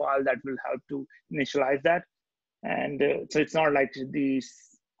YAML file that will help to initialize that. And so it's not like the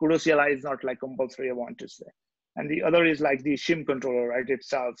Kudo CLI is not like compulsory, I want to say. And the other is like the shim controller, right,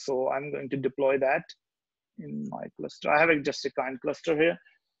 itself. So I'm going to deploy that in my cluster. I have just a kind cluster here.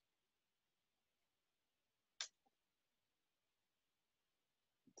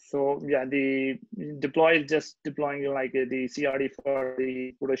 So yeah, the deploy is just deploying like the CRD for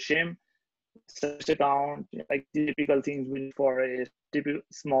the Kudo shim, search account, like the typical things we need for a typical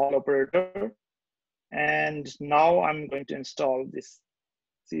small operator. And now I'm going to install this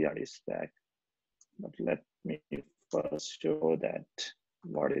CRD spec. But let me first show that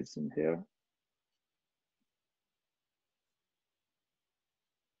what is in here.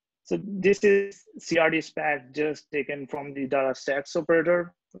 So this is CRD spec just taken from the DataStax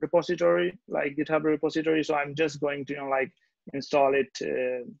operator repository, like GitHub repository. So I'm just going to like install it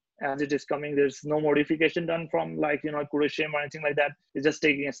as it is coming. There's no modification done from like Kudo shim or anything like that. It's just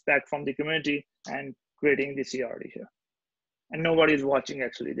taking a spec from the community and creating the CRD here. And nobody is watching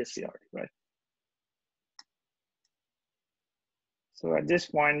actually this CRD, right? So at this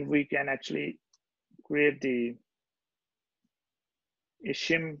point, we can actually create a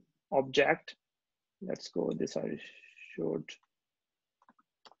shim object. Let's go with this. I showed.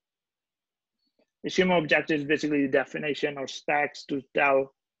 A shim object is basically the definition or specs to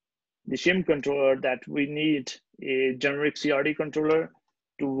tell the shim controller that we need a generic CRD controller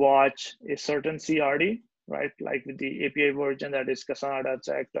to watch a certain CRD, right? Like with the API version that is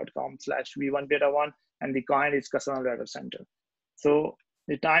cassandra.check.com/v1beta1, and the client is Cassandra Data Center. So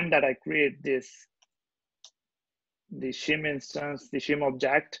the time that I create this the shim instance, the shim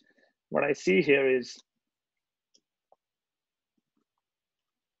object, what I see here is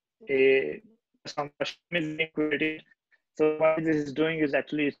some shim is being created. So what this is doing is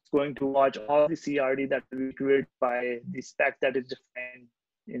actually it's going to watch all the CRD that will be created by the spec that is defined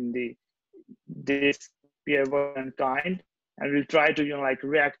in this peer version kind, and we'll try to like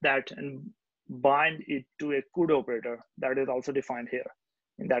react that and bind it to a Kudo operator that is also defined here.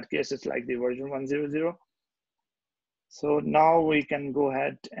 In that case, it's like the version 100. So now we can go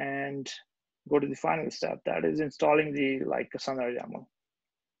ahead and go to the final step, that is installing the like Cassandra YAML.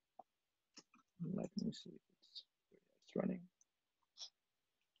 Let me see if it's running.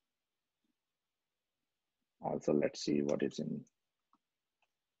 Also, let's see what is in.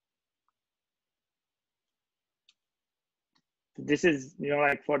 This is,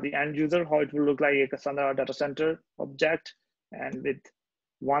 like for the end user, how it will look like a Cassandra data center object, and with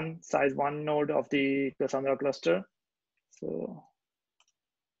size one node of the Cassandra cluster. So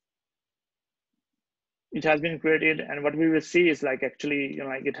it has been created, and what we will see is like actually,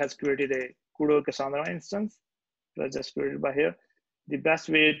 like it has created a Kudo Cassandra instance. That's just created by here. The best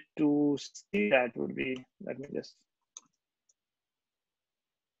way to see that would be, let me just.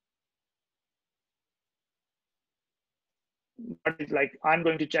 But it's like I'm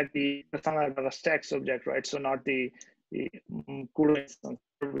going to check the Cassandra data stacks object, right? So not the Kudo instance.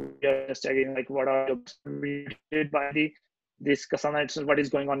 We are just checking like what are created by this Cassandra instance, what is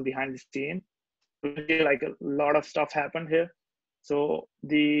going on behind the scene. Like a lot of stuff happened here. So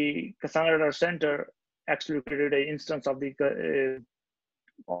the Cassandra data center actually created an instance of the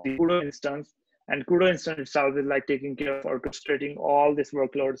Kudo instance, and Kudo instance itself is like taking care of orchestrating all this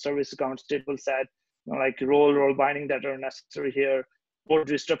workload, service account, stateful set, like role binding that are necessary here, port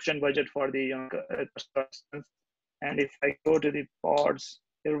disruption budget for the instance. And if I go to the pods,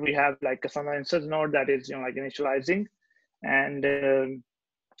 here we have like Cassandra instance node that is like initializing, and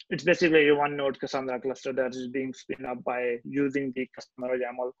it's basically a one node Cassandra cluster that is being spun up by using the Cassandra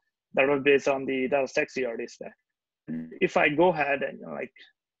YAML that was based on the data stack CRD stack. If I go ahead and like,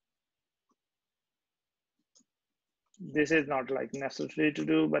 this is not like necessary to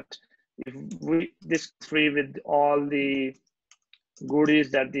do, but if this free with all the goodies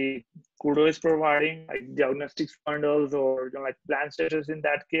that the Kudo is providing, like diagnostics bundles or like plan status in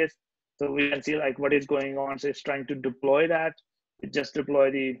that case, so we can see like what is going on. So it's trying to deploy that. It just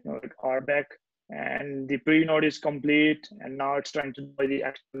deploy the like RBAC, and the pre-node is complete, and now it's trying to deploy the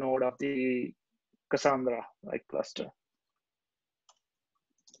actual node of the Cassandra like cluster.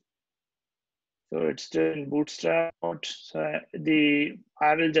 So it's still in bootstrap mode. So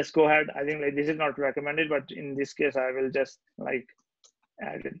I will just go ahead. I think like this is not recommended, but in this case, I will just like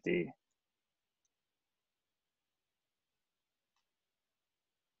add the.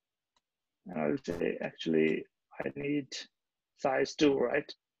 And I'll say actually I need size 2,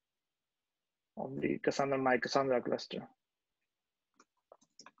 right? Of the my Cassandra cluster.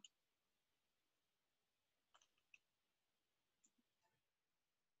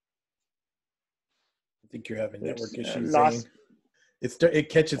 I think you're having network issues, Last, Zane. It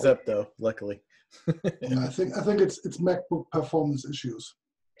catches up though, luckily. Yeah, I think it's MacBook performance issues.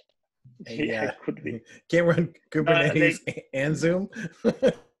 Yeah, it could be. Can't run Kubernetes and Zoom.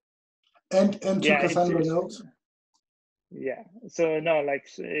 and two yeah, Cassandra nodes. Yeah. So no, like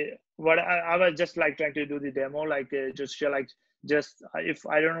what I was just like trying to do the demo, like just share like just if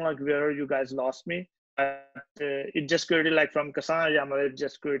I don't know like where you guys lost me. It just created like from Cassandra YAML, it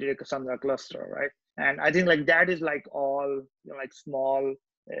just created a Cassandra cluster, right? And I think like that is like all like small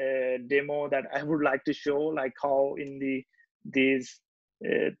demo that I would like to show, like how in these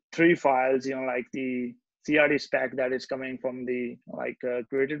 3 files, like the CRD spec that is coming from the like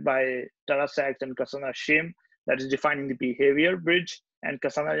created by DataStax and Cassandra shim that is defining the behavior bridge, and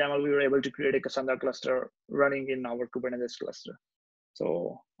Cassandra YAML, we were able to create a Cassandra cluster running in our Kubernetes cluster.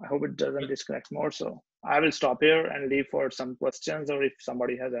 So I hope it doesn't disconnect more. So I will stop here and leave for some questions, or if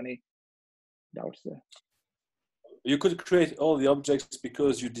somebody has any doubts there. You could create all the objects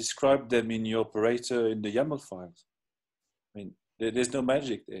because you described them in your operator in the YAML files. I mean, there's no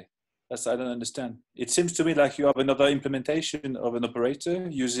magic there. I don't understand. It seems to me like you have another implementation of an operator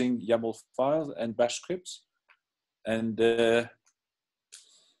using YAML files and bash scripts. And,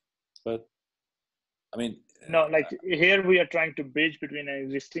 but I mean, no, like here we are trying to bridge between an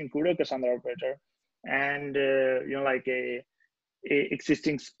existing Kudo Cassandra operator and like a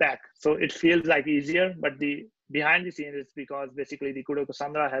existing spec. So it feels like easier, but the behind the scenes is because basically the Kudo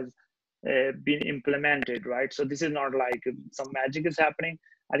Cassandra has been implemented, right? So this is not like some magic is happening.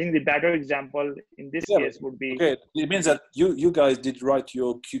 I think the better example in this case would be. Okay, it means that you guys did write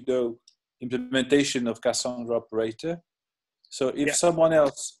your Kudo implementation of Cassandra operator. So if Yeah. someone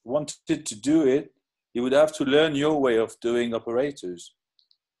else wanted to do it, he would have to learn your way of doing operators.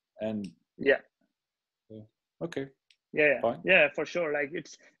 And Yeah. okay. Yeah, Fine. yeah, for sure. Like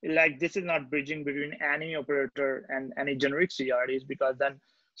it's like this is not bridging between any operator and any generic CRDs, because then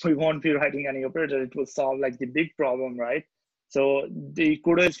we won't be writing any operator. It will solve like the big problem, right? So the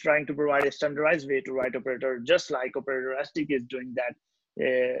Kudo is trying to provide a standardized way to write operator, just like operator SDK is doing that.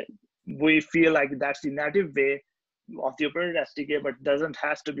 We feel like that's the native way of the operator SDK, but doesn't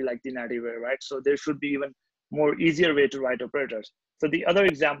has to be like the native way, right? So there should be even more easier way to write operators. So the other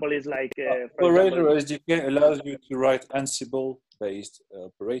example is like, for Operator example, SDK allows you to write Ansible-based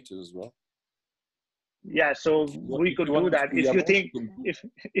operators as well. yeah, so we If could you do want that. to If you think,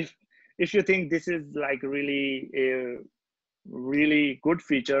 YAML, if you think this is like really a really good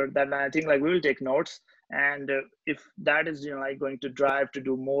feature, then I think like we will take notes. And if that is, you know, like going to drive to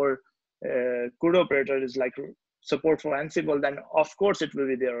do more Kudo operators, like support for Ansible, then of course it will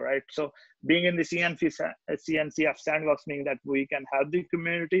be there, right? So being in the CNCF sandbox means that we can help the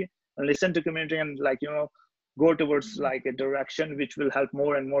community and listen to community and like, you know, go towards like a direction which will help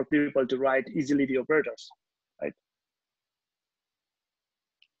more and more people to write easily the operators, right?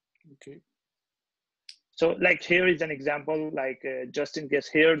 okay. So like here is an example, like just in case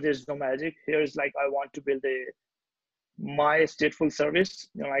here there's no magic. Here is like I want to build a my stateful service,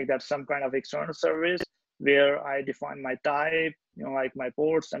 you know, like that's some kind of external service where I define my type, you know, like my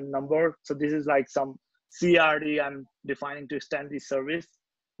ports and number. So this is like some CRD I'm defining to extend the service,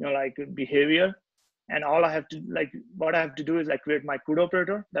 you know, like behavior. And all I have to like, what I have to do is like create my Kudo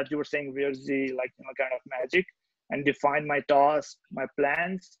operator that you were saying, where's the like, you know, kind of magic, and define my task, my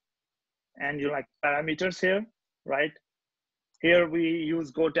plans, and you know, like parameters here, right? Here we use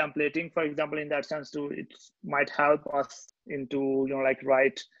Go templating, for example, in that sense too. It might help us into, you know, like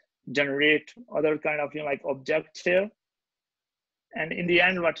generate other kind of, you know, like objects here. And in the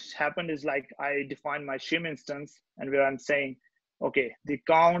end, what happened is like I define my shim instance, and where I'm saying, okay, the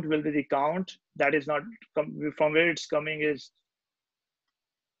count will be the count. That is not from where it's coming is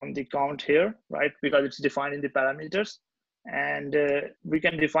from the count here, right? Because it's defined in the parameters. And we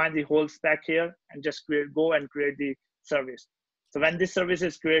can define the whole stack here and just go and create the service. So when this service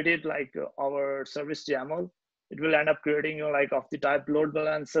is created, like our service YAML, it will end up creating, you know, like of the type load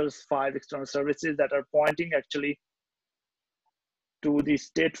balancers, 5 external services that are pointing actually to the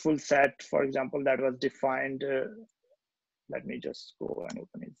stateful set, for example, that was defined. Let me just go and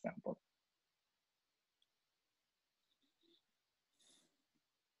open an example.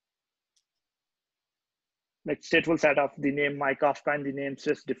 Like stateful set of the name my Kafka and the name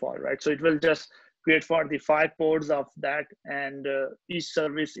sys default, right? So it will just create for the 5 ports of that, and each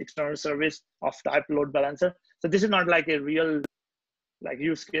service, external service of type load balancer. So this is not like a real like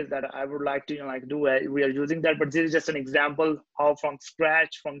use case that I would like to, you know, like do. We are using that, but this is just an example how from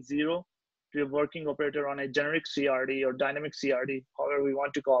scratch, from zero to a working operator on a generic CRD or dynamic CRD, however we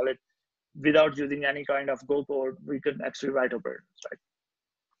want to call it, without using any kind of Go code, we could actually write operators, right?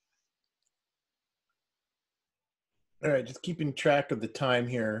 All right, just keeping track of the time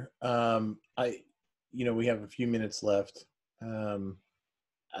here. We have a few minutes left.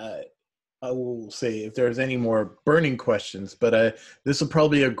 I will say if there's any more burning questions, but this will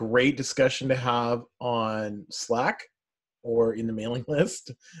probably be a great discussion to have on Slack or in the mailing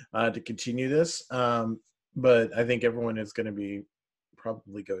list to continue this. But I think everyone is going to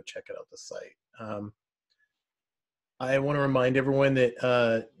probably go check it out the site. I want to remind everyone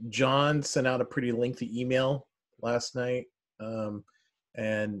that John sent out a pretty lengthy email last night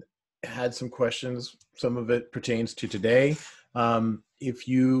and had some questions. Some of it pertains to today. If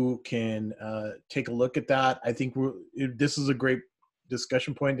you can take a look at that, I think this is a great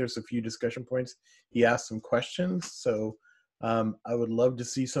discussion point. There's a few discussion points. He asked some questions. So I would love to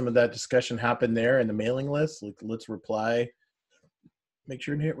see some of that discussion happen there in the mailing list. Like, let's reply. Make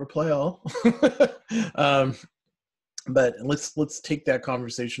sure to hit reply all. But let's take that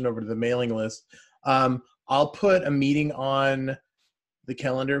conversation over to the mailing list. I'll put a meeting on the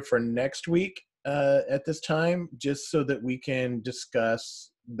calendar for next week at this time, just so that we can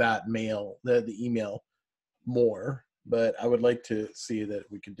discuss that the email more. But I would like to see that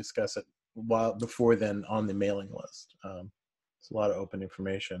we could discuss it before then on the mailing list. It's a lot of open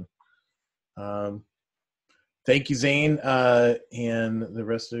information. Thank you, Zain, and the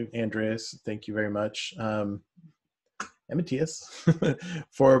rest of Andreas. Thank you very much. And Matthias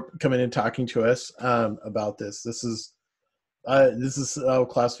for coming and talking to us about this. This is I'll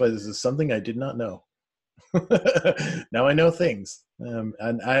classify this as something I did not know. Now I know things,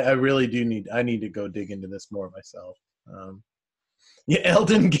 and I really do need to go dig into this more myself. Yeah,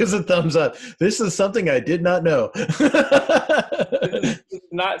 Eldon gives a thumbs up. This is something I did not know. This is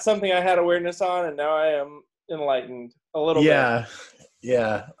not something I had awareness on, and now I am enlightened a little bit.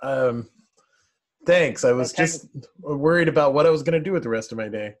 Yeah. Thanks. I was just worried about what I was going to do with the rest of my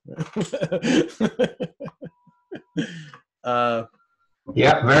day.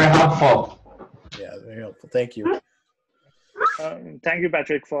 Yeah, very helpful. Yeah, very helpful. Thank you. Thank you,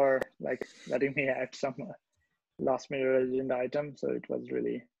 Patrick, for like letting me add some last minute agenda item. So it was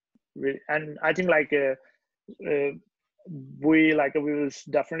really, and I think like we will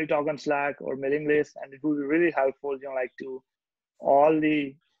definitely talk on Slack or mailing list, and it will be really helpful, like to all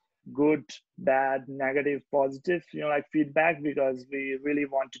the good, bad, negative, positive, like feedback, because we really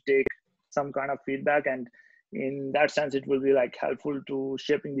want to take some kind of feedback, and in that sense, it will be like helpful to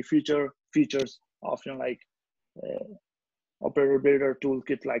shaping the future features of operator builder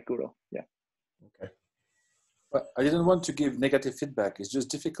toolkit like Kudo. Yeah. Okay. But I didn't want to give negative feedback. It's just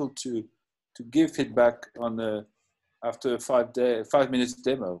difficult to give feedback on after a 5 minutes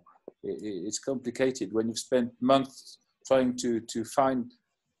demo. It's complicated when you've spent months trying to find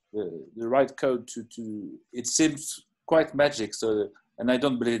the right code to. It seems quite magic. So, and I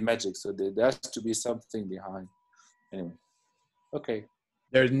don't believe in magic. So there has to be something behind. Anyway, okay.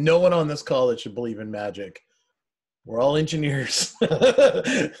 There's no one on this call that should believe in magic. We're all engineers,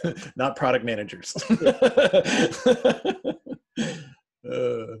 not product managers.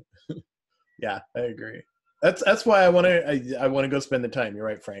 Yeah, I agree. That's why I want to go spend the time. You're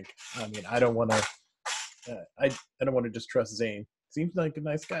right, Frank. I mean, I don't want to. I don't want to just trust Zain. Seems like a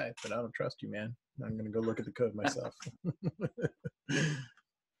nice guy, but I don't trust you, man. I'm gonna go look at the code myself. All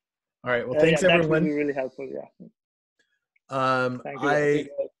right. Well, thanks everyone. That would be really helpful. Yeah. Thank you.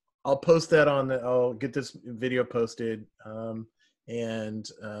 I'll post that I'll get this video posted, and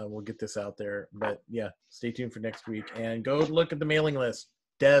we'll get this out there. But yeah, stay tuned for next week and go look at the mailing list,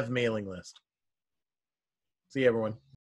 dev mailing list. See you, everyone.